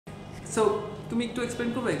So তুমি একটু explain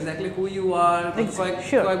করবে exactly who you are,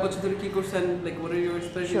 কয়েক বছর ধরে কি করছেন, like what are your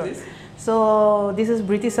expertise? So this is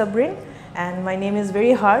Breity Sabrin and my name is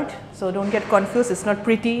very hard, so don't get confused. It's not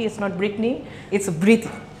pretty, it's not Britney, it's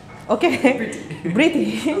Breity. Okay? Breity.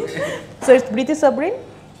 So it's Breity Sabrin.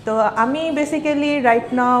 So আমি basically right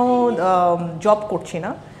now job করছি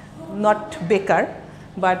না, not বেকার,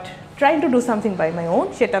 but trying to do something by my own.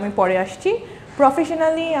 সেটা আমি পরে আসছি।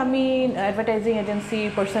 Professionally আমি advertising agency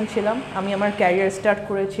person ছিলাম। আমি আমার ক্যারিয়ার স্টার্ট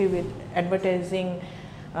করেছি with advertising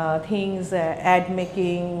things, add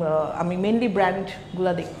making. আমি মেনলি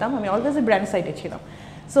ব্র্যান্ডগুলো দেখতাম, আমি অলওয়েজ ব্র্যান্ড সাইডে ছিলাম।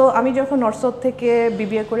 সো আমি যখন নর্থ সাউথ থেকে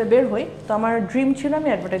বিবিএ করে বের হই, তো আমার ড্রিম ছিল আমি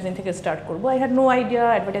অ্যাডভার্টাইজিং থেকে স্টার্ট করবো। আই হ্যাড নো আইডিয়া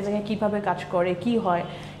অ্যাডভার্টাইজিংয়ে কীভাবে কাজ করে, কী হয়,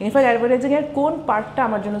 ইনফ্যাক্ট অ্যাডভার্টাইজিংয়ের কোন পার্টটা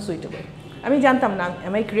আমার জন্য সুইটেবল আমি জানতাম না।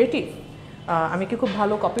 এম আই ক্রিয়েটিভ, আমি কি খুব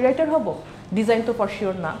ভালো কপিরাইটার হব, ডিজাইন তো ফর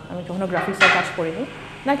শিওর না, আমি কখনো গ্রাফিক্সের কাজ করিনি,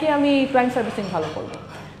 নাকি আমি ক্লায়েন্ট সার্ভিসিং ভালো করবো।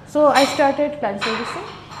 So I started client servicing,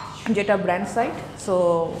 যেটা ব্র্যান্ড সাইট। সো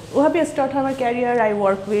ওভাবে স্টার্ট হয় আমার career. I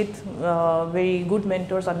work with very good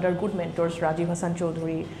mentors, under good mentors, Rajib Hasan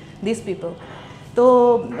Chowdhury, this people. তো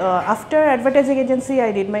after advertising agency I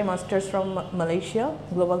did my masters from Malaysia,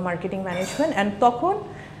 global marketing management. And তখন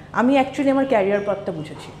আমি actually আমার career পাথটা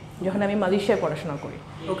বুঝেছি যখন আমি মালয়েশিয়ায় পড়াশোনা করি।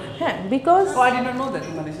 হ্যাঁ, বিকজ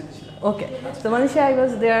ওকে, তো Malaysia I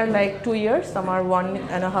was there like 2 years, আমার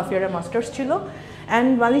 1.5 year মাস্টার্স ছিল। অ্যান্ড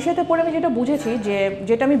মালয়েশিয়াতে পড়ে আমি যেটা বুঝেছি যে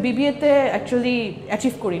যেটা আমি বিবিএতে অ্যাকচুয়ালি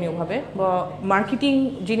অ্যাচিভ করিনি ওভাবে, বা মার্কেটিং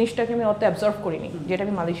জিনিসটাকে আমি অত অ্যাবজর্ভ করিনি যেটা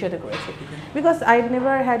আমি মালয়েশিয়াতে করেছি। Because I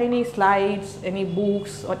never had any slides, any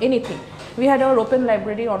books or anything. We had hour open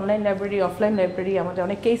library, online library, offline library. আমাদের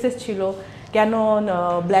অনেক কেসেস ছিল, কেন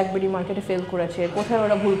ব্ল্যাকবেরি মার্কেটে ফেল করেছে, কোথায়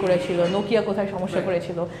ওরা ভুল করেছিল, নোকিয়া কোথায় সমস্যা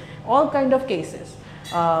করেছিল, all kind of cases.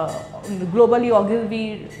 Globally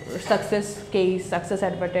অগিলভির success case, success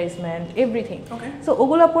advertisement, everything. So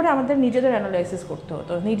ওগুলো পরে আমাদের নিজেদের অ্যানালাইসিস করতে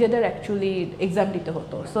হতো, নিজেদের অ্যাকচুয়ালি এক্সাম দিতে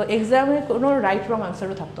হতো। সো এক্সামে কোনো রাইট রং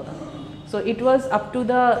আনসারও থাকতো না। So it was up to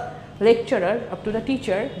the lecturer, up to the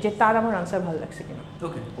teacher, যে তার আমার আনসার ভালো লাগছে কিনা,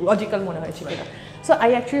 লজিক্যাল মনে হয়েছে কিনা। So I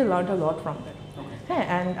actually learn a lot from that. হ্যাঁ,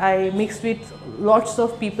 and I mixed with lots of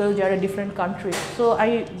people যারা different country. So I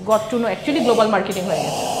got to know actually global marketing হয়ে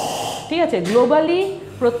গেছে। ঠিক আছে, গ্লোবালি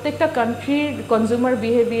প্রত্যেকটা কান্ট্রির কনজিউমার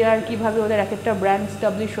বিহেভিয়ার, কীভাবে ওদের এক একটা ব্র্যান্ড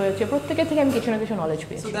এস্টাবলিশ হয়েছে, প্রত্যেকের থেকে আমি কিছু না কিছু নলেজ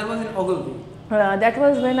পেয়েছি। That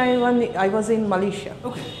was when I was in Malaysia.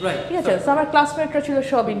 ঠিক আছে, সো আমার ক্লাসমেটরা ছিল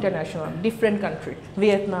সব ইন্টারন্যাশনাল, ডিফারেন্ট কান্ট্রি,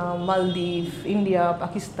 ভিয়েতনাম, মালদ্বীপ, India,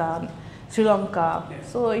 Pakistan, Sri Lanka.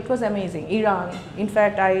 So it was amazing. Iran,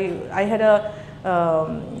 in fact I had a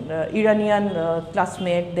Iranian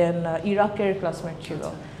classmate, দেন ইরাকের ক্লাসমেট ছিল।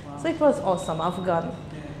 So it was awesome. Afghan.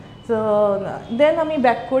 So then আমি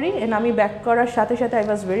back করি, এন্ড আমি ব্যাক করার সাথে সাথে আই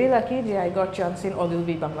ওয়াজ ভেরি লাকি যে I got chance in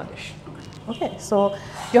অগিলভি Bangladesh. Okay, so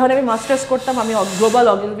যখন আমি মাস্টার্স করতাম আমি গ্লোবাল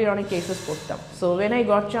অগিলভির অনেক কেসেস করতাম। So when I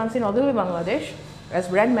got chance in অগিলভি Bangladesh as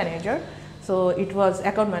brand manager, so it was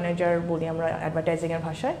account manager বলি আমরা অ্যাডভার্টাইজিংয়ের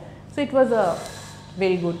ভাষায়। So it was a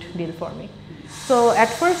very good deal for me. So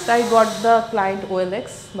at first I got the client OLX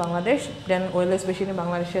Bangladesh, then OLX বেশি দিন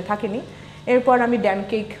বাংলাদেশে থাকেনি। এরপর আমি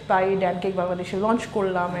ড্যানকেক পাই, ড্যানকেক বাংলাদেশে লঞ্চ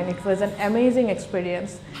করলাম, and it was an amazing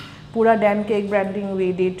experience. পুরা ড্যানকেক branding we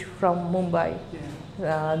did from Mumbai,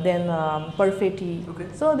 then Perfetti.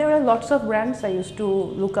 So there were lots of brands I used to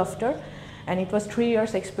look after, and it was 3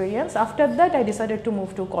 years experience. After that I decided to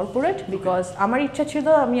move to corporate because আমার ইচ্ছা ছিল,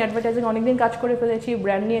 আমি advertising অনেকদিন কাজ করে ফেলেছি,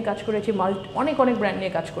 brand নিয়ে কাজ করেছি, অনেক ব্র্যান্ড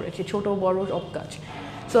নিয়ে কাজ করেছি, ছোট বড় সব কাজ।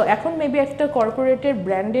 সো এখন মেবি একটা কর্পোরেটের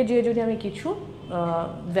ব্র্যান্ডে যেয়ে যদি আমি কিছু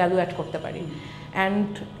ভ্যালু অ্যাড করতে পারি। অ্যান্ড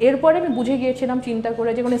এরপরে আমি বুঝে গিয়েছিলাম চিন্তা করে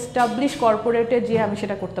যে কোনো এস্টাবলিশ কর্পোরেটে যে আমি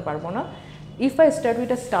সেটা করতে পারবো না। If I start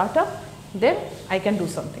with a start up, then I can do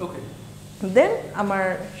something. দেন আমার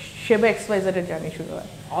সেবা এক্সওয়াইজেডের জার্নি শুরু হয়।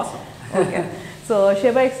 ওকে, সো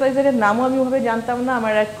সেবা এক্সওয়াইজেডের নামও আমি ওভাবে জানতাম না।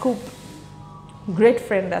 আমার এক খুব গ্রেট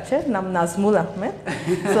ফ্রেন্ড আছে, নাম নাজমুল আহমেদ।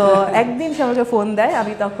 সো একদিন সে আমাকে ফোন দেয়,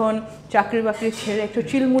 আমি তখন চাকরি বাকরি ছেড়ে একটু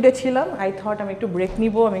চিল মুডে ছিলাম। আই থট আমি একটু ব্রেক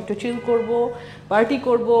নিব, আমি একটু চিল করব, পার্টি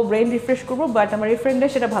করব, ব্রেন রিফ্রেশ করব, বাট আমার এই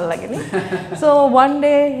ফ্রেন্ডের সেটা ভালো লাগেনি। So one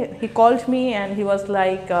day he called me and he was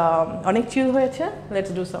like, অনেক চিল হয়েছে,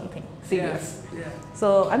 let's do something serious. So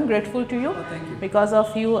I am grateful to you, because of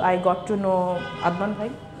you I got to know আদমান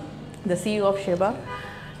ভাই, the CEO of Sheba.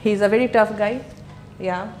 He's a very tough guy.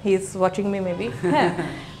 Yeah, he's watching me maybe. Yeah.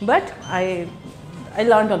 But I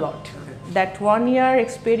learned a lot. That 1 year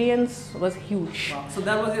experience was huge. Wow. So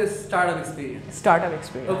that was your startup experience? Startup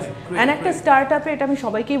experience. Okay, great, and একটা স্টার্টআপে এটা আমি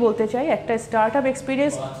সবাইকেই বলতে চাই, একটা startup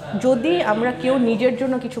experience যদি আমরা কেউ নিজের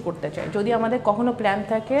জন্য কিছু করতে চাই, যদি আমাদের কখনো প্ল্যান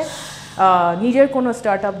থাকে নিজের কোনো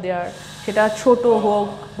স্টার্টআপ দেওয়ার, সেটা ছোট হোক,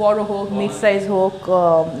 বড় হোক, মিড সাইজ হোক,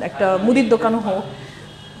 একটা মুদির দোকান হোক,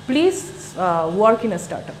 please work in a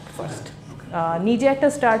start up first. নিজে একটা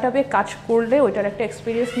স্টার্ট আপে কাজ করলে ওইটার একটা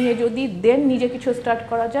এক্সপিরিয়েন্স নিয়ে যদি দেন নিজে কিছু স্টার্ট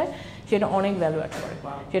করা যায়, সেটা অনেক ভ্যালু অ্যাড করে,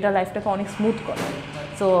 সেটা লাইফটাকে অনেক স্মুথ করে।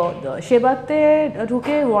 সো সেবাতে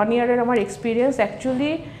ঢুকে 1 ইয়ারের আমার এক্সপিরিয়েন্স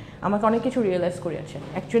অ্যাকচুয়ালি আমাকে অনেক কিছু রিয়েলাইজ করেছে।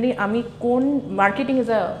 অ্যাকচুয়ালি আমি কোন marketing is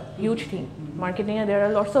a huge thing, মার্কেটিংয়ে there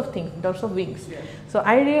are lots of wings. So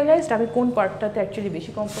I realised আমি কোন পার্টটাতে অ্যাকচুয়ালি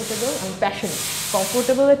বেশি কমফোর্টেবল, আমি প্যাশনেট।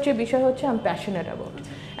 কমফোর্টেবলের চেয়ে বিষয় হচ্ছে আমি passionate about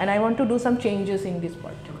and I want to do some changes in this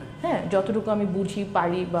part. হ্যাঁ, যতটুকু আমি বুঝি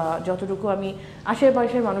পারি বা যতটুকু আমি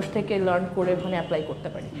আশেপাশের মানুষ থেকে লার্ন করে ওখানে অ্যাপ্লাই করতে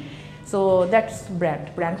পারি। So that's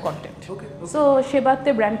brand content. So সেবাতে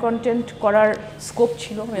brand content করার স্কোপ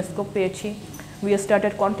ছিল, আমি স্কোপ পেয়েছি। We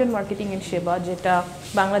started content marketing in সেবা, যেটা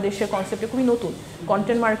বাংলাদেশের কনসেপ্টে খুবই নতুন।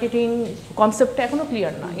 কন্টেন্ট মার্কেটিং কনসেপ্টটা এখনও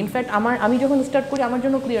ক্লিয়ার না। ইনফ্যাক্ট আমি যখন স্টার্ট করি আমার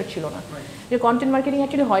জন্য ক্লিয়ার ছিল না যে কন্টেন্ট মার্কেটিং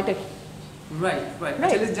অ্যাকচুয়ালি হয়টা কি। Right.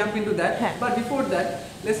 So let's jump into that. But before that,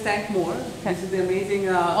 let's thank Moar. This is the amazing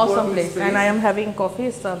awesome place. And I am having coffee.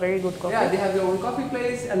 It's a very good coffee. Yeah, they have their own coffee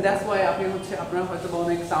place, and that's why apna hoyto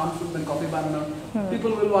bonek sound food and coffee banano.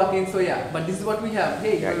 People will walk in. So yeah, but this is what we have.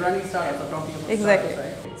 Hey, you're running startups, or talking about exactly.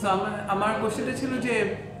 Startups, right? So amar question ta chilo je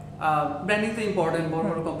branding is important bor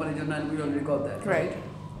company jonno, and we already got that. Right.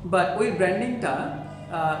 But ওই branding ta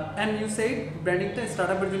and you said branding ta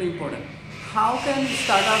startup er jonno important. How can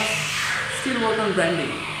startups still work on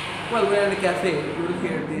branding? Well, we're in a cafe, you will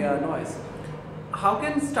hear the noise. How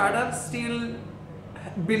can startups still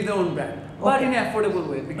build their own brand, but in an affordable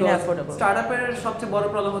way? Because startup-এর সবচেয়ে বড়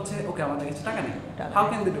problem হচ্ছে ওকে আমাদের কাছে টাকা নেই। How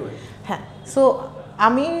can they do it? হ্যাঁ, so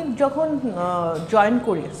আমি যখন জয়েন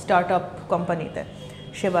করি স্টার্টআপ কোম্পানিতে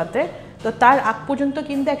সেবাতে, তো তার আগ পর্যন্ত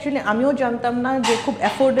কিন্তু অ্যাকচুয়ালি আমিও জানতাম না যে খুব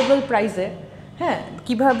অ্যাফোর্ডেবল প্রাইসে হ্যাঁ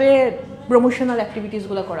কীভাবে প্রমোশনাল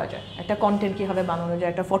অ্যাক্টিভিটিসগুলো করা যায়, একটা কন্টেন্ট কীভাবে বানানো যায়,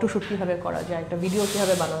 একটা ফটোশ্যুট কীভাবে করা যায়, একটা ভিডিও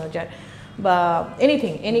কীভাবে বানানো যায়, বা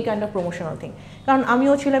any kind of promotional thing. কারণ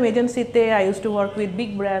আমিও ছিলাম এজেন্সিতে, I use to work with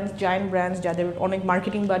big brands, giant brands, যাদের অনেক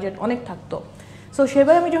মার্কেটিং বাজেট অনেক থাকতো। সো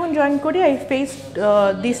সেবার আমি যখন জয়েন করি, আই ফেসড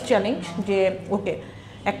দিস চ্যালেঞ্জ যে ওকে,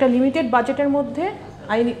 একটা লিমিটেড বাজেটের মধ্যে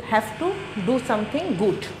I have to do something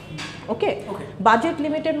good. Okay, budget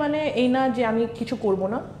limited মানে এই না যে আমি কিছু করবো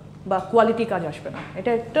না বা কোয়ালিটি কাজ আসবে না,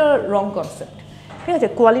 এটা একটা রং কনসেপ্ট। ঠিক আছে,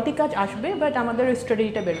 কোয়ালিটি কাজ আসবে, বাট আমাদের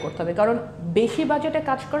স্ট্র্যাটেজিটা বের করতে হবে। কারণ বেশি বাজেটে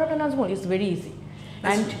কাজ করানো Nazmul is very easy.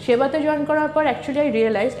 And সেবাতে join করার পর অ্যাকচুয়ালি আই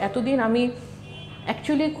রিয়েলাইজ এতদিন আমি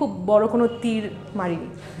অ্যাকচুয়ালি খুব বড় কোনো তীর মারিনি।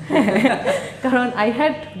 কারণ I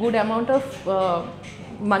had good amount of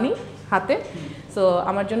money হাতে। সো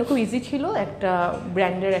আমার জন্য খুব ইজি ছিল একটা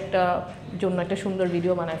ব্র্যান্ডের জন্য একটা সুন্দর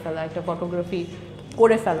ভিডিও বানায় ফেলা, একটা ফটোগ্রাফি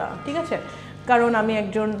করে ফেলা। ঠিক আছে, কারণ আমি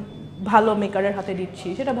একজন ভালো মেকারের হাতে দিচ্ছি,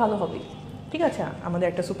 সেটা ভালো হবে। ঠিক আছে, আমাদের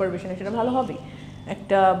একটা সুপারভিশনে সেটা ভালো হবে।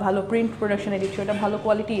 একটা ভালো প্রিন্ট প্রোডাকশনে দিচ্ছি, ওটা ভালো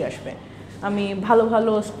কোয়ালিটি আসবে। আমি ভালো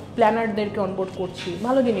প্ল্যানারদেরকে অনবোর্ড করছি,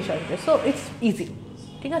 ভালো জিনিস আসবে। So it's easy.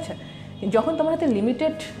 ঠিক আছে, যখন তোমার হাতে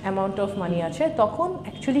লিমিটেড অ্যামাউন্ট অফ মানি আছে, তখন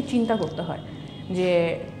অ্যাকচুয়ালি চিন্তা করতে হয় যে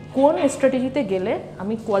কোন স্ট্র্যাটেজিতে গেলে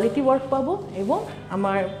আমি কোয়ালিটি ওয়ার্ক পাবো এবং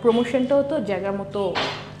আমার প্রমোশনটাও তো জায়গার মতো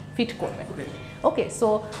ফিট করবে। ওকে, so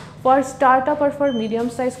for startup R for medium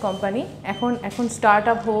size company, এখন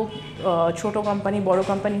স্টার্টআপ হোক, ছোটো কোম্পানি, বড়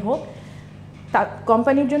কোম্পানি হোক, তার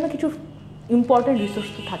কোম্পানির জন্য কিছু ইম্পর্টেন্ট রিসোর্স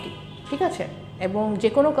তো থাকে। ঠিক আছে, এবং যে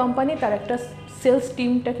কোনো কোম্পানি তার একটা সেলস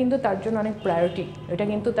টিমটা কিন্তু তার জন্য অনেক প্রায়োরিটি। এটা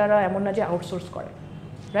কিন্তু তারা এমন না যে আউটসোর্স করে,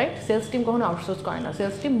 রাইট? সেলস টিম কখনো আউটসোর্স করে না।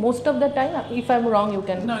 Sales team most of the time, if I am wrong you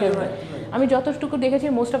can tell me, আমি যতটুকু দেখেছি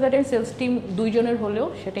most of the time sales team 2 জনের হলেও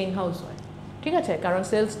সেটা ইনহাউস হয়। ঠিক আছে, কারণ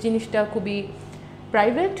সেলস জিনিসটা খুবই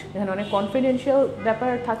প্রাইভেট, এখানে অনেক কনফিডেন্সিয়াল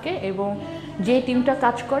ব্যাপার থাকে, এবং যে টিমটা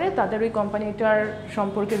কাজ করে তাদের ওই কোম্পানিটার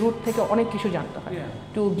সম্পর্কে রুট থেকে অনেক কিছু জানতে হয়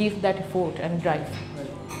to give that effort and drive.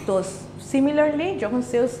 তো সিমিলারলি যখন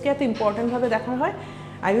সেলসকে এত ইম্পর্টেন্টভাবে দেখা হয়,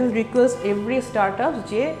 I will request every startup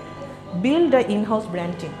যে build a in-house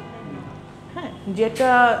brand team. হ্যাঁ, যেটা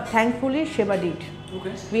থ্যাঙ্কফুলি সেবা did.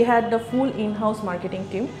 We had the full in-house marketing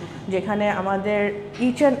team, যেখানে আমাদের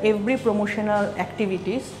each and every promotional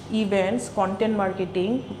activities, events, content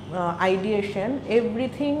marketing, ideation,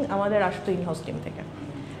 everything আমাদের আসতো in-house team থেকে।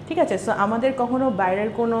 ঠিক আছে, সো আমাদের কখনো বাইরের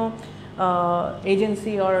কোনো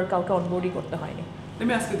এজেন্সি আর কাউকে অনবোর্ডই করতে হয়নি। Let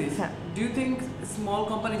me ask you this. Do you think small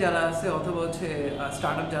company যারা আছে অথবা হচ্ছে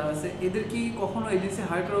স্টার্টআপ যারা আছে, এদের কি কখনো এজেন্সি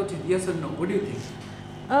হায়ার করা উচিত? Yes or no? What do you think?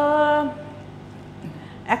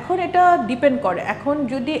 এখন এটা ডিপেন্ড করে। এখন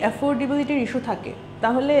যদি অ্যাফোর্ডেবিলিটির ইস্যু থাকে,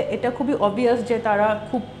 তাহলে এটা খুবই অবভিয়াস যে তারা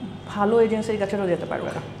খুব ভালো এজেন্সির কাছেও যেতে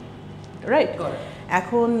পারবে না, রাইট?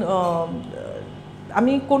 এখন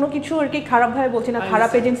আমি কোনো কিছু আর কি খারাপভাবে বলছি না,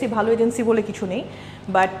 খারাপ এজেন্সি ভালো এজেন্সি বলে কিছু নেই,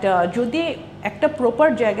 বাট যদি একটা প্রপার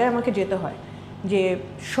জায়গায় আমাকে যেতে হয় যে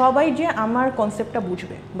সবাই যে আমার কনসেপ্টটা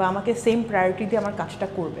বুঝবে বা আমাকে সেম প্রায়োরিটি দিয়ে আমার কাজটা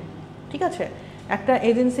করবে, ঠিক আছে? একটা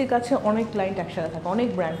এজেন্সির কাছে অনেক ক্লায়েন্ট একসাথে থাকে, অনেক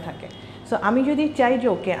ব্র্যান্ড থাকে। সো আমি যদি চাই যে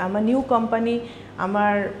ওকে আমার নিউ কোম্পানি,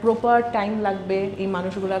 আমার প্রপার টাইম লাগবে এই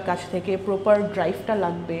মানুষগুলোর কাছ থেকে, প্রপার ড্রাইভটা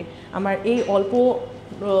লাগবে, আমার এই অল্প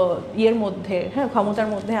ইয়ের মধ্যে, হ্যাঁ, ক্ষমতার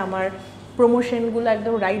মধ্যে আমার প্রমোশনগুলো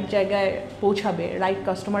একদম রাইট জায়গায় পৌঁছাবে, রাইট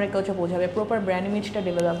কাস্টমারের কাছে পৌঁছাবে, প্রপার ব্র্যান্ড ইমেজটা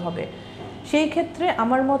ডেভেলপ হবে, সেই ক্ষেত্রে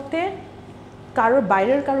আমার মতে কারোর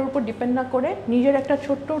বাইরের কারোর উপর ডিপেন্ড না করে নিজের একটা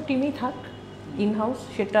ছোট্ট টিমই থাক ইনহাউস,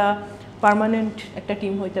 সেটা পার্মানেন্ট একটা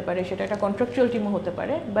টিম হতে পারে, সেটা একটা কন্ট্রাকচুয়াল টিমও হতে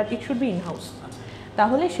পারে, but it should be in-house.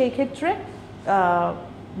 তাহলে সেই ক্ষেত্রে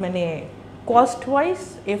মানে cost wise,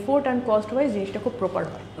 effort and cost wise জিনিসটা খুব প্রপার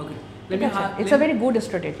হয়। It's a very good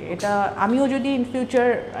strategy. এটা আমিও যদি in future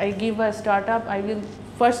I give a start up, I will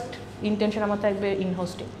first intention আমার থাকবে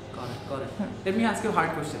in-house team. Let me ask you a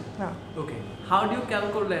hard question. Okay. How do you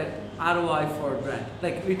calculate ROI for brand?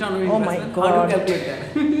 Like return on investment? How do you calculate that?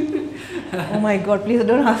 Oh my God, please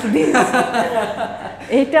don't ask this.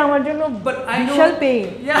 এটা আমার জন্য বিশাল pain.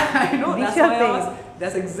 Yeah, I know.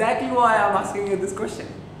 That's exactly why I'm asking you this question.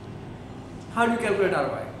 How do you calculate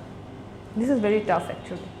ROI? This is very tough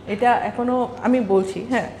actually. এটা এখনো আমি বলছি,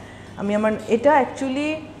 হ্যাঁ, আমি আমার এটা অ্যাকচুয়ালি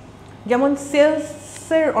যেমন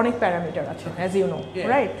সেলসের অনেক প্যারামিটার আছে, অ্যাজ ইউ নো,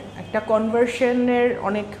 রাইট? একটা কনভার্সনের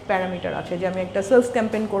অনেক প্যারামিটার আছে, যে আমি একটা সেলস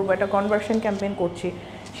ক্যাম্পেইন করবো, একটা কনভার্সন ক্যাম্পেইন করছি,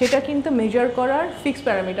 সেটা কিন্তু মেজার করার ফিক্সড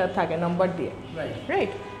প্যারামিটার থাকে নাম্বার দিয়ে,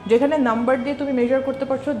 রাইট? যেখানে নাম্বার দিয়ে তুমি মেজার করতে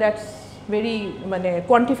পারছো, দ্যাটস ভেরি মানে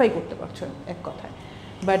কোয়ান্টিফাই করতে পারছো এক কথায়।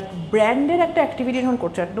 বাট ব্র্যান্ডের একটা অ্যাক্টিভিটি যখন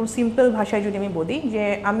করছো, একদম সিম্পল ভাষায় যদি আমি বলি যে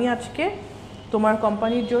আমি আজকে তোমার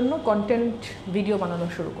কোম্পানির জন্য কন্টেন্ট ভিডিও বানানো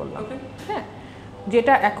শুরু করলাম, হ্যাঁ,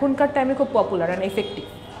 যেটা এখনকার টাইমে খুব পপুলার অ্যান্ড এফেক্টিভ,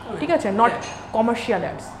 ঠিক আছে? Not commercial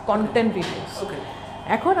ads, content videos.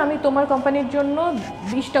 এখন আমি তোমার কোম্পানির জন্য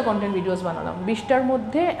 20টা কন্টেন্ট ভিডিওস বানালাম, 20টার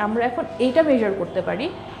মধ্যে আমরা এখন এইটা মেজার করতে পারি,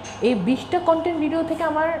 এই 20টা কন্টেন্ট ভিডিও থেকে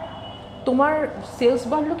তোমার সেলস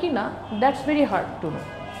বাড়লো কি না, that's very hard to know.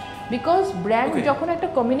 Because brand যখন একটা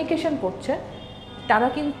কমিউনিকেশন করছে, তারা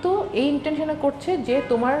কিন্তু এই ইন্টেনশনে করছে যে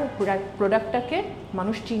তোমার প্রোডাক্টটাকে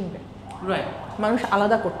মানুষ চিনবে, মানুষ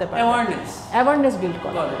আলাদা করতে পারে, অ্যাওয়ারনেস বিল্ড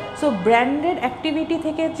করে। সো ব্র্যান্ডেড অ্যাক্টিভিটি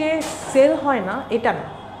থেকে যে সেল হয় না এটা না,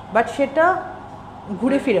 বাট সেটা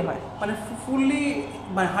ঘুরে ফিরে হয়, মানে ফুললি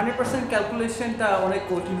মানে 100% ক্যালকুলেশনটা অনেক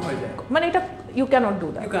কঠিন হয়ে যায়, মানে এটা ইউ ক্যানট ডু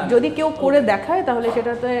দ্যাট। যদি কেউ করে দেখায় তাহলে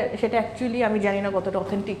সেটা অ্যাকচুয়ালি আমি জানি না কতটা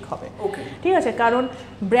অথেন্টিক হবে, ঠিক আছে? কারণ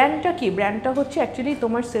ব্র্যান্ডটা কি, ব্র্যান্ডটা হচ্ছে অ্যাকচুয়ালি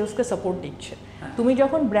তোমার সেলসকে সাপোর্ট দিচ্ছে। তুমি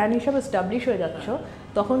যখন ব্র্যান্ড হিসাবে এস্টাবলিশ হয়ে যাচ্ছ,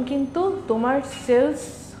 তখন কিন্তু তোমার সেলস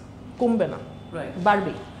কমবে না,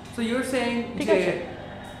 বাড়বে। সো ইউ আর সেইং ঠিক আছে,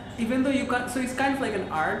 even though you can't, so it's kind of like an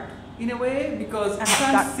art in a way because you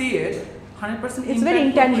can't see it 100%. It's very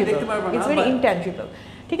intangible. It's very intangible.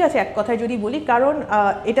 ঠিক আছে, এক কথায় যদি বলি, কারণ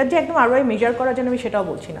এটার যে একদম আরওআই মেজার করার জন্য আমি সেটাও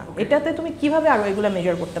বলছি না। এটাতে তুমি কিভাবে আরওআইগুলো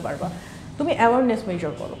মেজার করতে পারবা, তুমি অ্যাওয়ারনেস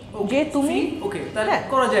মেজার করো, যে তুমি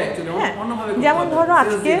করা যায় অন্যভাবে। যেমন ধরো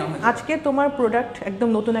আজকে তোমার প্রোডাক্ট, একদম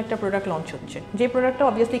নতুন একটা প্রোডাক্ট লঞ্চ হচ্ছে, যে প্রোডাক্টটা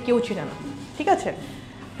অবভিয়াসলি কেউ চিনে না, ঠিক আছে?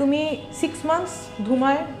 তুমি 6 মান্থস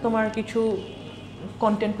ধুমায় তোমার কিছু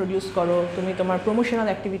কন্টেন্ট প্রডিউস করো, তুমি তোমার প্রমোশনাল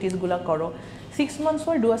অ্যাক্টিভিটিসগুলো করো, 6 মান্থস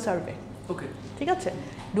পর ডু আ সার্ভে, ঠিক আছে?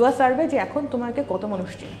 ডু আ সার্ভে যে এখন তোমাকে কত মানুষ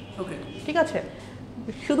চিনে, ঠিক আছে?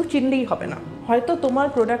 শুধু চিনলেই হবে না, হয়তো তোমার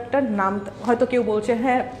প্রোডাক্টটার নাম, হয়তো কেউ বলছে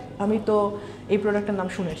হ্যাঁ আমি তো এই প্রোডাক্টের নাম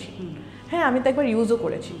শুনেছি, হ্যাঁ আমি তো একবার ইউজও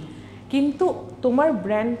করেছি, কিন্তু তোমার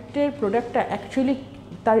ব্র্যান্ডের প্রোডাক্টটা অ্যাকচুয়ালি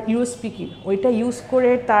তার ইউএসপি কি, ওইটা ইউজ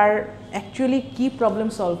করে তার অ্যাকচুয়ালি কী প্রবলেম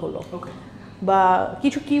সলভ হলো, বা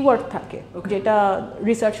কিছু কিওয়ার্ড থাকে যেটা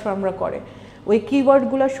রিসার্চ ফার্মরা করে, ওই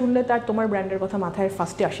কিওয়ার্ডগুলো শুনলে তার তোমার ব্র্যান্ডের কথা মাথায়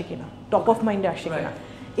ফার্স্টে আসে কিনা, টপ অফ মাইন্ডে আসে কিনা,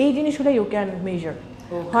 এই জিনিসগুলো ইউ ক্যান মেজার।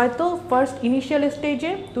 হয়তো ফার্স্ট ইনিশিয়াল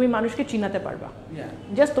স্টেজে তুমি মানুষকে চিনাতে পারবা,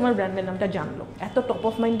 জাস্ট তোমার ব্র্যান্ডের নামটা জানলো, এত টপ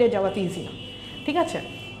অফ মাইন্ডে যাওয়াতে ইজি না, ঠিক আছে?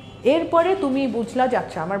 এরপরে তুমি বুঝলা যে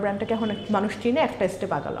আচ্ছা আমার ব্র্যান্ডটাকে এখন মানুষ চিনে, একটা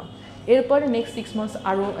স্টেপ আগালাম, এরপরে নেক্সট 6 মান্থস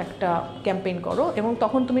আরও একটা ক্যাম্পেইন করো, এবং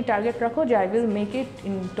তখন তুমি টার্গেট রাখো যে I will make it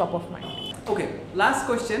in top of mind. Okay, last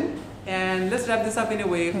question and let's wrap this up in a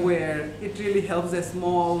way where it really helps the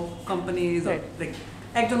small companies or like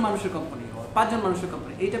একজন মানুষের কোম্পানি or 5 জন মানুষের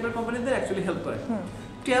company, এই টাইপের কোম্পানিদের actually help করে।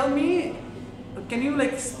 Tell me, can you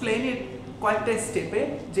like explain it কয়েকটা স্টেপে,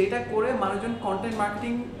 যেটা করে মানুষজন কন্টেন্ট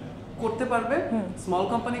মার্কেটিং করতে পারবে, স্মল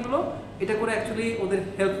কোম্পানিগুলো এটা করে অ্যাকচুয়ালি ওদের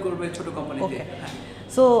হেল্প করবে ছোট কোম্পানিতে?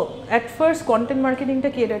 সো অ্যাট ফার্স্ট কন্টেন্ট মার্কেটিংটা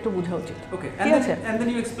কি এটা একটু বোঝা উচিত, ঠিক আছে? and then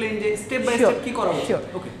you explain যে স্টেপ বাই স্টেপ কি করা উচিত।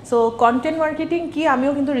 ওকে, সো কন্টেন্ট মার্কেটিং কি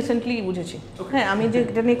আমিও কিন্তু রিসেন্টলি বুঝেছি, হ্যাঁ, আমি যে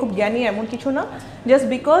এটা নিয়ে খুব জ্ঞানী এমন কিছু না, জাস্ট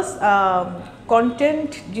বিকজ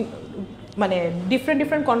কন্টেন্ট মানে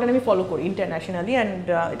ডিফারেন্ট কন্টেন্ট আমি ফলো করি ইন্টারন্যাশনালি, অ্যান্ড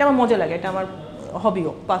এটা আমার মজা লাগে, এটা আমার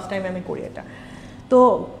হবিও, ফার্স্ট টাইম আমি করি এটা। তো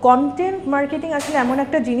কন্টেন্ট মার্কেটিং আসলে এমন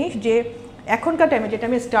একটা জিনিস যে এখনকার টাইমে, যেটা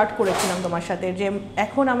আমি স্টার্ট করেছিলাম তোমার সাথে, যে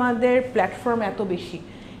এখন আমাদের প্ল্যাটফর্ম এত বেশি,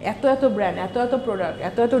 এত ব্র্যান্ড, এত প্রোডাক্ট,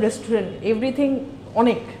 এত রেস্টুরেন্ট, এভরিথিং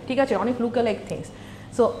অনেক, ঠিক আছে, অনেক লুকালাইক থিংস।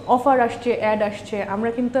 সো অফার আসছে, অ্যাড আসছে, আমরা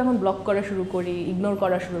কিন্তু এখন ব্লক করা শুরু করি, ইগনোর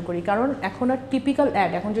করা শুরু করি, কারণ এখন আর টিপিক্যাল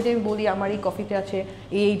অ্যাড, এখন যদি আমি বলি আমার এই কফিতে আছে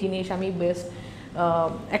এই জিনিস, আমি বেস্ট,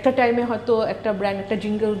 একটা টাইমে হয়তো একটা ব্র্যান্ড একটা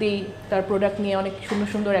জিঙ্গল দিই তার প্রোডাক্ট নিয়ে অনেক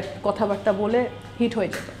সুন্দর কথাবার্তা বলে হিট হয়ে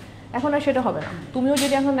যেত, এখন আর সেটা হবে না। তুমিও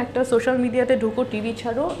যদি এখন একটা সোশ্যাল মিডিয়াতে ঢুকো, টিভি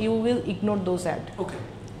ছাড়ো, you will ignore those add.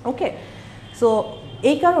 Okay, so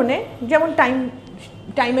এই কারণে যেমন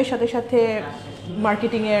টাইমের সাথে সাথে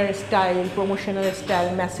মার্কেটিংয়ের style, promotional style,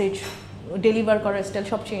 message deliver করার স্টাইল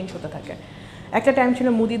সব চেঞ্জ হতে থাকে। একটা টাইম ছিল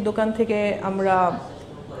মুদির দোকান থেকে আমরা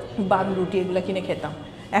বান রুটি এগুলো কিনে খেতাম,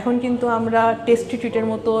 এখন কিন্তু আমরা টেস্টি ট্রিটের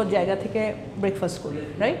মতো জায়গা থেকে ব্রেকফাস্ট করি,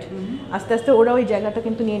 রাইট? আস্তে আস্তে ওরা ওই জায়গাটা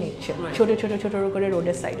কিন্তু নিয়ে নিচ্ছে ছোটো করে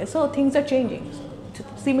রোডের সাইডে। So things are changing,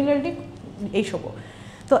 similarly এইসবও।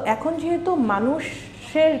 তো এখন যেহেতু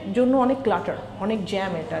মানুষের জন্য অনেক ক্লাটার, অনেক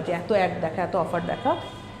জ্যাম, এটা যে এত অ্যাড দেখা, এত অফার দেখা,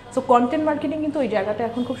 সো কন্টেন্ট মার্কেটিং কিন্তু ওই জায়গাটা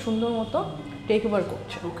এখন খুব সুন্দর মতো টেক ওভার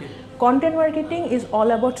করছে। Content marketing is all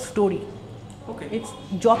about story. It's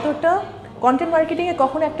যতটা কন্টেন্ট মার্কেটিংয়ে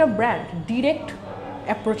কখনো একটা ব্র্যান্ড ডিরেক্ট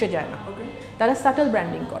অ্যাপ্রোচে যায় না, তারা সাটল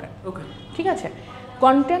ব্র্যান্ডিং করে, ঠিক আছে?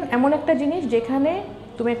 কন্টেন্ট এমন একটা জিনিস যেখানে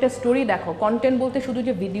তুমি একটা স্টোরি দেখো, কন্টেন্ট বলতে শুধু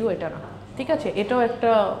যে ভিডিও এটা না, ঠিক আছে? এটাও একটা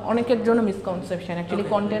অনেকের জন্য মিসকনসেপশন, অ্যাকচুয়ালি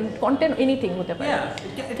কন্টেন্ট এনিথিং হতে পারে,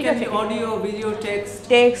 ঠিক আছে? অডিও, ভিডিও,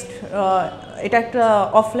 টেক্সট, এটা একটা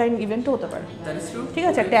অফলাইন ইভেন্টও হতে পারে, ঠিক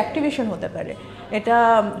আছে? একটা অ্যাক্টিভেশন হতে পারে, এটা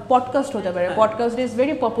পডকাস্ট হতে পারে। Podcast is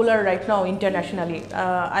very popular right now internationally.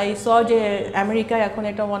 I saw যে আমেরিকায় এখন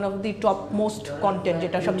এটা one of the top most content,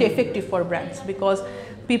 যেটা সবচেয়ে effective for brands, because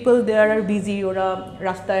people there R busy, ওরা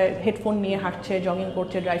রাস্তায় হেডফোন নিয়ে হাঁটছে, জগিং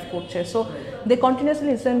করছে, ড্রাইভ করছে, so they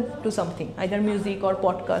continuously listen to something, either music or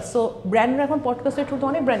podcast. So ব্র্যান্ডরা এখন পডকাস্টের থ্রুতে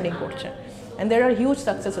অনেক ব্র্যান্ডিং করছে, and there R huge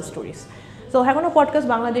success stories. So এখনও পডকাস্ট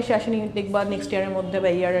বাংলাদেশে আসেনি, দেখবা নেক্সট ইয়ারের মধ্যে বা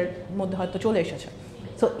ইয়ারের মধ্যে হয়তো চলে এসেছে।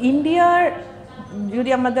 সো ইন্ডিয়ার যদি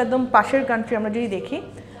আমাদের একদম পাশের কান্ট্রি আমরা যদি দেখি,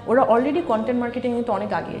 ওরা অলরেডি কন্টেন্ট মার্কেটিং কিন্তু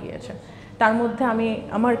অনেক আগিয়ে গিয়েছে। তার মধ্যে আমি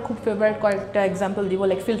আমার খুব ফেভারিট কয়েকটা এক্সাম্পল দিব,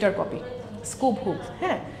 like filter copy, scoop hook.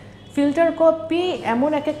 হ্যাঁ, ফিল্টার কপি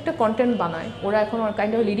এমন একটা কন্টেন্ট বানায়, ওরা এখন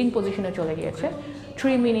কাইন্ড অফ লিডিং পজিশনে চলে গিয়েছে।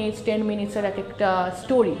 3 মিনিটস 10 মিনিটসের একটা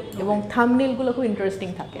স্টোরি এবং থাম্বনেইলগুলো খুব ইন্টারেস্টিং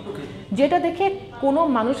থাকে, যেটা দেখে কোনো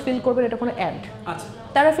মানুষ ফিল করবে এটা কোনো অ্যাড,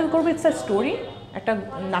 তারা ফিল করবে ইটস আ স্টোরি, একটা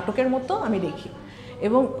নাটকের মতো আমি দেখি।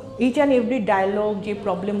 এবং ইচ অ্যান্ড এভরি ডায়লগ, যে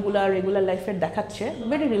প্রবলেমগুলো রেগুলার লাইফের দেখাচ্ছে,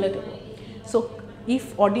 very relatable. So if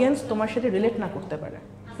audience তোমার সাথে রিলেট না করতে পারে,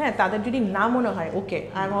 হ্যাঁ, তাদের যদি না মনে হয় okay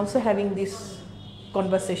I am also having this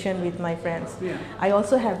conversation with my friends, I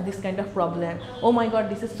also have this kind of problem, oh my god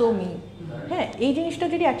this is so me, হ্যাঁ, এই জিনিসটা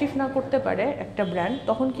যদি অ্যাচিভ না করতে পারে একটা ব্র্যান্ড,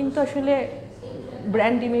 তখন কিন্তু আসলে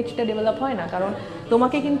ব্র্যান্ড ইমেজটা ডেভেলপ হয় না। কারণ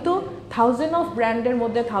তোমাকে কিন্তু 1000 অফ ব্র্যান্ডের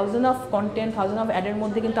মধ্যে, 1000 অফ কন্টেন্ট, 1000 অফ অ্যাডের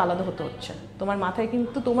মধ্যে কিন্তু আলাদা হতে হচ্ছে, তোমার মাথায়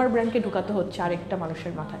কিন্তু তোমার ব্র্যান্ডকে ঢুকাতে হচ্ছে আরেকটা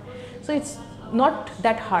মানুষের মাথায়। So it's not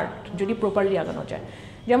that hard যদি প্রপারলি আগানো যায়।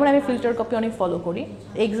 যেমন আমি ফিল্টার কপি অনেক ফলো করি,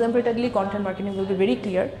 এক্সাম্পলটা দিলে content marketing will be very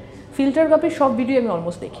clear. Filter কপির সব ভিডিও আমি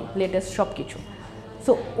অলমোস্ট দেখি, লেটেস্ট সব কিছু।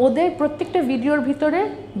 সো ওদের প্রত্যেকটা ভিডিওর ভিতরে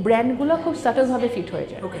ব্র্যান্ডগুলো খুব সাটলভাবে ফিট হয়ে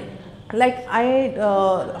যায়। Like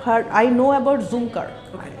I know about Zoom car.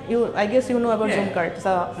 I guess you know about Zoom car. It's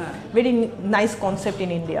a very nice concept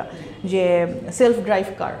in India. যে সেলফ ড্রাইভ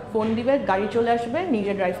কার, ফোন দিবে, গাড়ি চলে আসবে,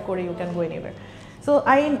 নিজে ড্রাইভ করে you can go anywhere. So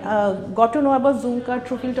I got to know about Zoom car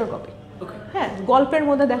through filter copy. হ্যাঁ, গল্পের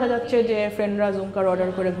মধ্যে দেখা যাচ্ছে যে ফ্রেন্ডরা জুম কার অর্ডার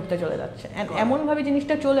করে ঘুরতে চলে যাচ্ছে, অ্যান্ড এমনভাবে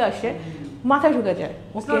জিনিসটা চলে আসে, মাথায় ঢুকে যায়।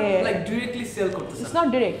 ওকে, ইটস নট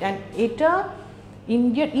ডিরেক্ট, অ্যান্ড এটা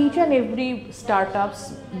ইন্ডিয়ার each and every startups,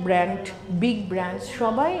 brand, big brands,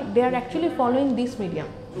 সবাই দে আর actually following this medium.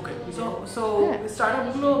 Okay, so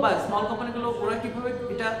স্টার্টআপগুলো বা স্মল কোম্পানিগুলো ওরা কিভাবে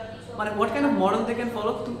এটা, মানে what kind of model they can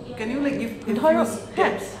follow? Can you like give ধরো,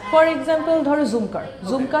 হ্যাঁ, ফর এক্সাম্পল ধরো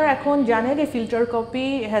জুম কার এখন জানে যে filter copy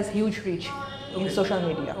has huge rich in social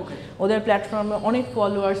media, ওদের প্ল্যাটফর্মে অনেক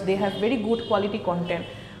followers, they have very good quality content,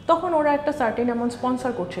 তখন ওরা একটা সার্টেন অ্যামাউন্ট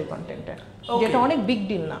স্পন্সর করছে এই কন্টেন্টে, যেটা অনেক বিগ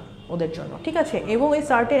ডিল না ওদের জন্য, ঠিক আছে? এবং এই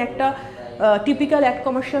সার্টেন একটা টিপিক্যাল অ্যাড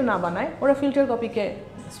কমার্শিয়াল না বানায়, ওরা ফিল্টার কপিকে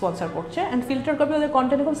স্পন্সর করছে, এন্ড ফিল্টার কপি ওদের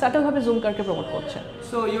কন্টেন্ট খুব সাটলভাবে জুম কারকে প্রমোট করছে।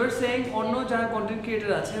 সো ইউ আর সেইং অন্য যারা কন্টেন্ট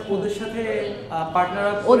ক্রিয়েটর আছে ওদের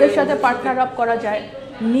সাথে পার্টনার আপ করা যায়,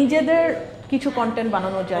 নিজেদের কিছু কন্টেন্ট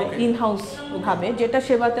বানানো যায় ইন হাউস ভাবে, যেটা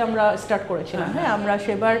সেবাতে আমরা স্টার্ট করেছিলাম। হ্যাঁ, আমরা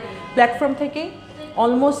সেবার প্ল্যাটফর্ম থেকেই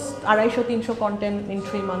almost 250-300 contained in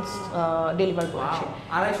 3 months deliver করেছি।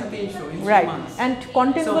 250-300 in 3 রাইট, months. অ্যান্ড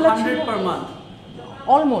কন্টেন্টগুলো So ছিল 100 per month.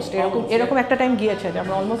 অলমোস্ট এরকম Almost, এরকম একটা টাইম গিয়েছে যে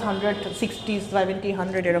আমরা অলমোস্ট 160, 70,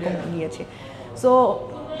 100 এরকম গিয়েছি। সো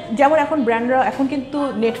যেমন এখন ব্র্যান্ডরা এখন কিন্তু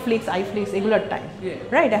নেটফ্লিক্স, আইফ্লিক্স এগুলোর টাইম,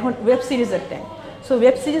 রাইট? এখন ওয়েব সিরিজের টাইম। সো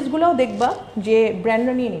ওয়েব সিরিজগুলোও দেখবা যে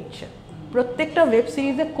ব্র্যান্ডরা নিয়ে নিচ্ছে, প্রত্যেকটা ওয়েব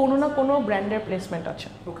সিরিজে কোনো না কোনো ব্র্যান্ডের প্লেসমেন্ট আছে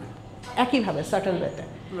একইভাবে সাটল ওয়েতে,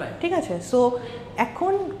 ঠিক আছে? সো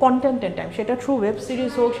এখন কন্টেন্টের টাইম, সেটা থ্রু ওয়েব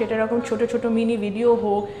সিরিজ হোক, সেটা এরকম ছোটো ছোটো মিনি ভিডিও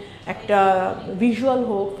হোক, একটা ভিজুয়াল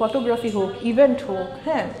হোক, ফটোগ্রাফি হোক, ইভেন্ট হোক,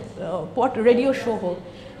 হ্যাঁ, রেডিও শো হোক,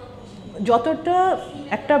 যতটা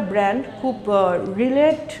একটা ব্র্যান্ড খুব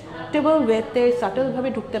রিলেটেবল ওয়েতে সাটলভাবে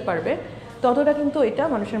ঢুকতে পারবে ততটা কিন্তু এটা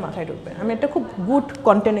মানুষের মাথায় ঢুকবে। আমি একটা খুব গুড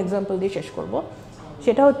কন্টেন্ট এক্সাম্পল দিয়ে শেষ করব।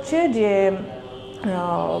 সেটা হচ্ছে যে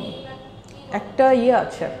একটা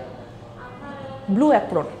আছে ব্লু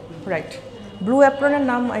অ্যাপ্রন, রাইট? ব্লু অ্যাপ্রনের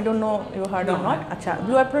নাম I don't know you heard or not. আচ্ছা,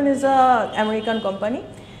 blue apron is a American company.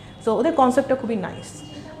 So ওদের কনসেপ্টটা খুবই নাইস।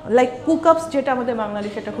 লাইক কুকআপস যেটা আমাদের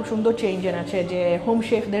বাংলাদেশে একটা খুব সুন্দর চেঞ্জ এনেছে, যে হোম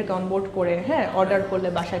শেফদেরকে অনবোর্ড করে, হ্যাঁ, অর্ডার করলে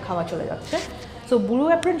বাসায় খাওয়া চলে যাচ্ছে। সো ব্লু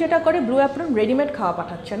অ্যাপ্রন যেটা করে, ব্লু অ্যাপ্রন রেডিমেড খাওয়া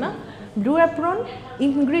পাঠাচ্ছে না, ব্লু অ্যাপ্রন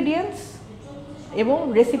ইনগ্রিডিয়েন্টস এবং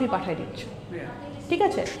রেসিপি পাঠিয়ে দিচ্ছে, ঠিক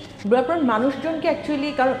আছে? ব্লু অ্যাপ্রন মানুষজনকে অ্যাকচুয়ালি,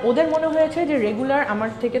 কারণ ওদের মনে হয়েছে যে রেগুলার আমার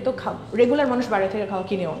থেকে তো রেগুলার মানুষ বাইরে থেকে খাওয়া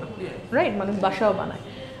কিনেও না, রাইট? মানুষ বাসাও বানায়।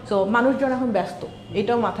 সো মানুষজন এখন ব্যস্ত,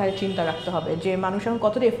 এটাও মাথায় চিন্তা রাখতে হবে যে মানুষ এখন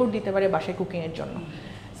কতটা এফোর্ট দিতে পারে বাসায় কুকিংয়ের জন্য।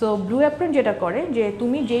 সো ব্লু অ্যাপ্রন যেটা করে যে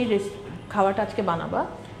তুমি যেই খাওয়াটা আজকে বানাবা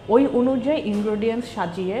ওই অনুযায়ী ইনগ্রেডিয়েন্টস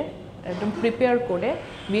সাজিয়ে একদম প্রিপেয়ার করে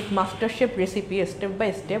with master chef recipe step by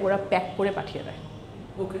step ওরা প্যাক করে পাঠিয়ে দেয়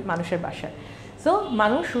মানুষের বাসায়। সো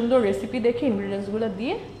মানুষ সুন্দর রেসিপি দেখে ইনগ্রিডিয়েন্টসগুলো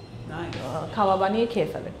দিয়ে খাওয়া বানিয়ে খেয়ে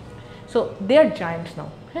ফেলে। সো দে আর জায়েন্টস নাও,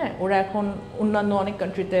 হ্যাঁ, ওরা এখন অন্যান্য অনেক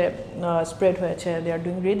কান্ট্রিতে স্প্রেড হয়েছে, দে are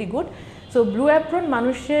doing really good. So blue apron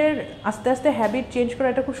মানুষের আস্তে আস্তে হ্যাবিট চেঞ্জ করা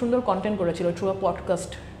একটা খুব সুন্দর কন্টেন্ট করেছিল থ্রু আ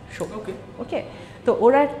পডকাস্ট শো। ওকে, তো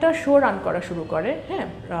ওরা একটা শো রান করা শুরু করে, হ্যাঁ,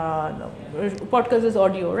 podcast is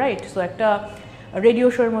audio, right? So একটা রেডিও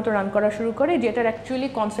শোয়ের মতো রান করা শুরু করে, যেটার অ্যাকচুয়ালি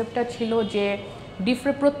কনসেপ্টটা ছিল যে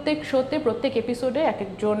প্রত্যেক শোতে, প্রত্যেক এপিসোডে এক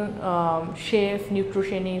একজন শেফ,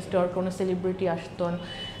 নিউট্রিশনিস্ট আর কোনো সেলিব্রিটি আসতেন,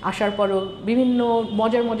 আসার পরও বিভিন্ন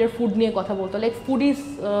মজার মজার ফুড নিয়ে কথা বলতো, লাইক ফুডিজ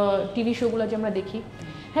টিভি শোগুলো যে আমরা দেখি,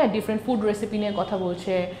 হ্যাঁ, ডিফারেন্ট ফুড রেসিপি নিয়ে কথা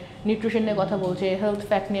বলছে, নিউট্রিশন নিয়ে কথা বলছে, হেলথ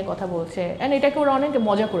ফ্যাক্ট নিয়ে কথা বলছে, অ্যান্ড এটাকে ওরা অনেক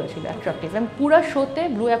মজা করেছিল, অ্যাট্রাকটিভ। এবং পুরো শোতে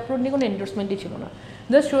ব্লু অ্যাপ্রন নিয়ে কোনো এন্ডোর্সমেন্টই ছিল না,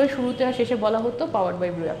 জাস্ট শোয়ের শুরুতে আর শেষে বলা হতো পাওয়ার্ড বাই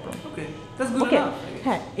ব্লু অ্যাপ্রন। ওকে,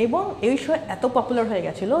 হ্যাঁ, এবং এই শো এত পপুলার হয়ে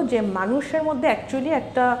গেছিলো যে মানুষের মধ্যে অ্যাকচুয়ালি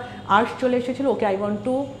একটা আর্ট চলে এসেছিলো, ওকে, I want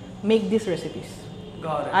to make this recipes,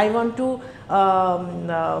 I want to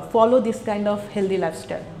follow this kind of healthy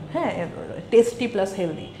lifestyle, হ্যাঁ, টেস্টি প্লাস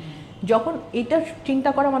হেলদি। যখন এটা চিন্তা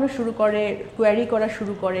করা মানুষ শুরু করে, কোয়ারি করা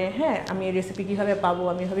শুরু করে, হ্যাঁ, আমি এই রেসিপি কীভাবে পাবো,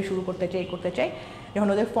 আমি এভাবে শুরু করতে চাই, যখন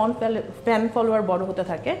ওদের ফ্যান ফলোয়ার বড় হতে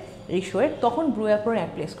থাকে এই শোয়ে, তখন ব্লু অ্যাপ্রন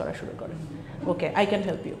অ্যাড প্লেস করা শুরু করে। ওকে, I can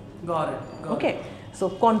help you. Okay, so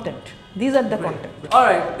content, this are the content.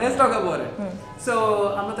 Alright, let's talk about it. So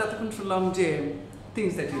আমরা তো এতক্ষণ শুনলাম যে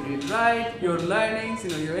things that you did right, your learnings,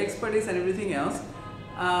 your expertise and everything else.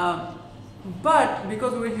 But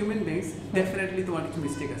because we're human beings, definitely to want to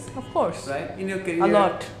mistake us. Of course. Right? In your career.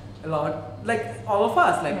 A lot. Like all of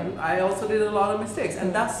us. Like I also did a lot of mistakes, and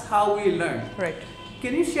that's how we learn. Right.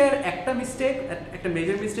 Can you share একটা mistake, একটা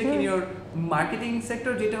major mistake in your marketing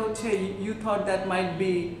sector যেটা হচ্ছে you thought that might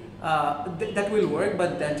be that will work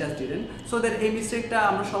but that just didn't, so that এই মিস্টেকটা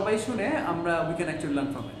আমরা সবাই শুনে আমরা we can actually learn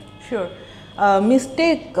from it? Sure.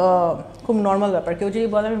 Mistake খুব নর্মাল ব্যাপার, কেউ যদি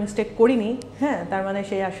বলে আমি মিস্টেক করিনি, হ্যাঁ, তার মানে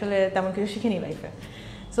সে আসলে তেমন কিছু শিখিনি লাইফে।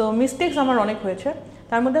 সো মিস্টেকস আমার অনেক হয়েছে,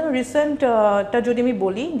 তার মধ্যে আমি রিসেন্টটা যদি আমি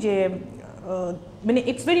বলি যে মানে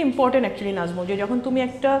it's very important actually Nazmul, যে যখন তুমি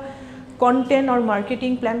একটা কন্টেন্ট আর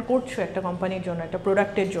মার্কেটিং প্ল্যান করছো একটা কোম্পানির জন্য, একটা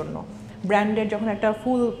প্রোডাক্টের জন্য, ব্র্যান্ডের যখন একটা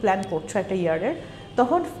ফুল প্ল্যান করছো একটা ইয়ারের,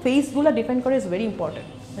 তখন ফেজগুলো ডিফাইন করা ইজ ভেরি ইম্পর্টেন্ট।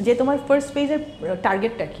 যে তোমার ফার্স্ট ফেজের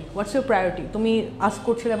টার্গেটটা কি, হোয়াটস ইউর প্রায়োরিটি, তুমি আস্ক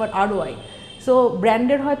করছিলে আবার ROI। সো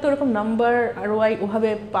ব্র্যান্ডের হয়তো ওরকম নাম্বার ROI ওভাবে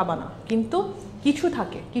পাবা না, কিন্তু কিছু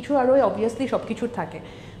থাকে, কিছু ROI অবভিয়াসলি সব কিছুর থাকে।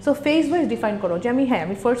 সো ফেজ ওয়াইজ ডিফাইন করো যে আমি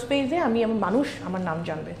ফার্স্ট ফেজে আমি মানুষ আমার নাম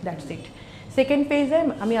জানবে, দ্যাটস ইট। সেকেন্ড ফেজে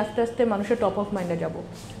আমি আস্তে আস্তে মানুষের টপ অফ মাইন্ডে যাব,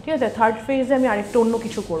 ঠিক আছে। থার্ড ফেজে আমি আরেকটা অন্য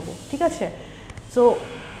কিছু করব, ঠিক আছে। So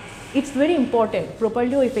it's very important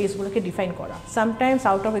properly ওই ফেজগুলোকে ডিফাইন করা। সামটাইমস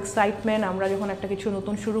আউট অফ এক্সাইটমেন্ট আমরা যখন একটা কিছু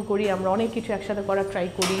নতুন শুরু করি, আমরা অনেক কিছু একসাথে করার ট্রাই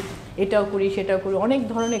করি, এটাও করি সেটাও করি, অনেক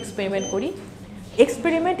ধরনের এক্সপেরিমেন্ট করি।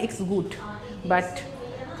 এক্সপেরিমেন্ট ইটস গুড, বাট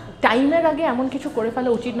টাইমের আগে এমন কিছু করে ফেলা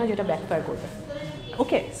উচিত না যেটা ব্যাকফায়ার করবে।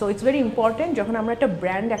 ওকে, সো ইটস ভেরি ইম্পর্টেন্ট যখন আমরা একটা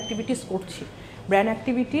ব্র্যান্ড অ্যাক্টিভিটিস করছি, ব্র্যান্ড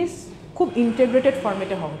অ্যাক্টিভিটিস খুব ইন্টিগ্রেটেড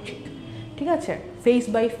ফরম্যাটে হওয়া উচিত, ঠিক আছে, ফেস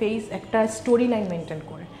বাই ফেস একটা স্টোরি লাইন মেনটেন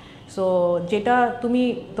করে। সো যেটা তুমি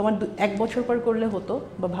তোমার 1 বছর পর করলে হতো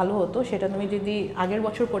বা ভালো হতো, সেটা তুমি যদি আগের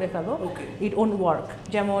বছর করে ফেলো, ইট ওন্ট ওয়ার্ক।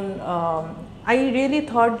 যেমন আই রিয়েলি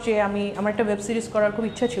থট যে আমার একটা ওয়েব সিরিজ করার খুব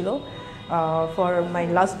ইচ্ছা ছিল for my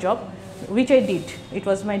last job, which I did, it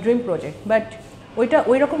was my dream project, but ওইটা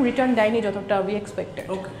ওই রকম রিটার্ন দেয়নি যতটা উই এক্সপেক্টেড।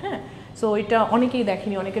 হ্যাঁ, সো এটা অনেকেই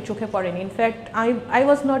দেখেনি, অনেকের চোখে পড়েনি। In fact I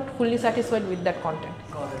was not fully satisfied with that content.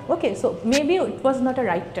 Okay, so maybe it was not a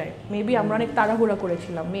right time, maybe আমরা অনেক তাড়াহুড়া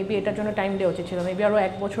করেছিলাম, মেবি এটার জন্য টাইম দেওয়া উচিত ছিল, মেবি আরও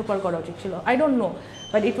 1 বছর পর করা উচিত ছিল, I don't know,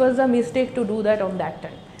 but it was a mistake to do that on that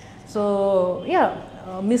time. So yeah,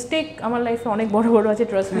 mistake আমার লাইফে অনেক বড় বড় আছে,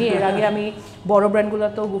 ট্রাস্ট মি। এর আগে আমি বড়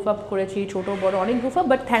ব্র্যান্ডগুলোতেও গুফ আপ করেছি, ছোটো বড় অনেক গুফ up,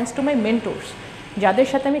 but thanks to my mentors, যাদের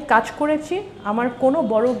সাথে আমি কাজ করেছি, আমার কোনো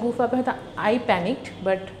বড় গুফ আপে হয়তো I panicked,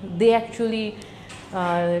 but they actually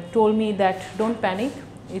told me that don't panic,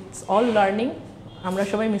 it's all learning. আমরা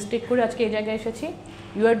সবাই মিস্টেক করে আজকে এই জায়গায় এসেছি।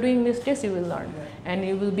 You are doing mistakes, you will learn and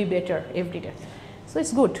you will be better every day. So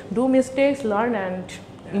it's good, do mistakes, learn and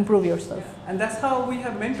improve yourself. And that's how we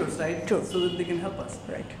have mentors, right? True. So that they can help us.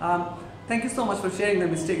 Right. Thank you so much for sharing the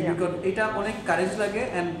mistake, because এটা অনেক courage লাগে,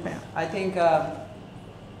 and I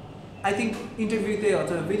think interview te or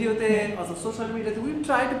video te or social media te we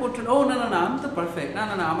try to portray, oh no I'm so perfect, no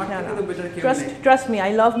আমার থেকে তো better কেউ নেই। Trust me,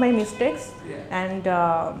 I love my mistakes, and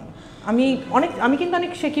আমি কিন্তু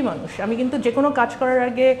অনেক শেখি মানুষ। আমি কিন্তু যে কোনো কাজ করার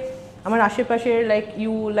আগে আমার আশেপাশের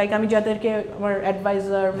লাইক আমি যাদেরকে আমার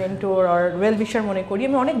অ্যাডভাইজার, মেন্টর আর ওয়েল উইশার মনে করি,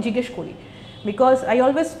 আমি অনেক জিজ্ঞেস করি, because I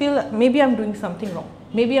always feel maybe I am doing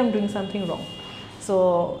something wrong. So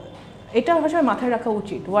এটা আসলে মাথায় রাখা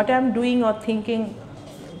উচিত, what I am doing or thinking,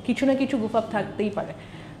 কিছু না কিছু গুফ আপ থাকতেই পারে।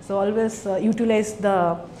 So always utilise the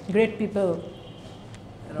great people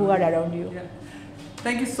who are around you.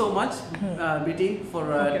 Thank you so much, Breity, for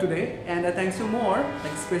today, and thanks to Moar,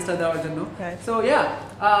 like space ta dewar jonno. So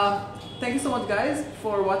thank you so much guys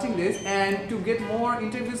for watching this, and to get more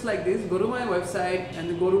interviews like this, go to my website and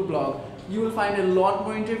go to blog. You will find a lot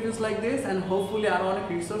more interviews like this, and hopefully aro onek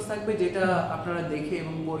resource thakbe jeta apnara dekhe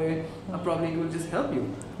ebong pore probably it will just help you.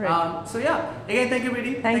 So again thank you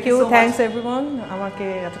Breity. Thank you so thanks much everyone amake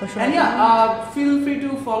এতক্ষণ শোনার জন্য। And feel free to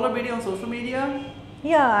follow Breity on social media.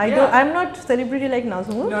 I'm not celebrity like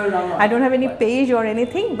Nazmul. No, I don't have any page or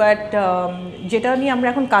anything, but যেটা নিয়ে আমরা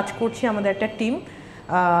এখন কাজ করছি, আমাদের একটা টিম,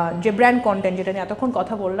 যে ব্র্যান্ড কন্টেন্ট যেটা নিয়ে এতক্ষণ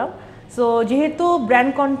কথা বললাম। সো যেহেতু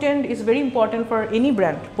brand content is very important for any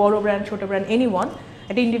brand, বড় ব্র্যান্ড ছোটো ব্র্যান্ড, এনি ওয়ান,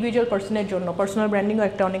 একটা ইন্ডিভিজুয়াল পার্সনের জন্য পার্সোনাল ব্র্যান্ডিংও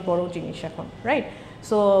একটা অনেক বড় জিনিস এখন, right?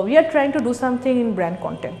 So we are trying to do something in brand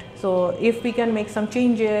content. So if we can make some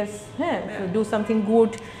changes, do something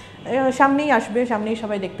good, সামনেই আসবে, সামনেই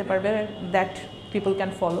সবাই দেখতে পারবে, that people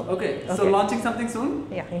can follow. Okay. So launching something soon?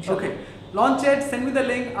 Yeah, inshallah. Okay. Launch it, send me the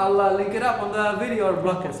link, I'll link it up on the video or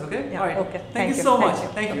blog post, okay? Yeah, all right. Okay. Thank you so much.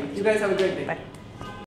 Thank you. You guys have a great day. Bye.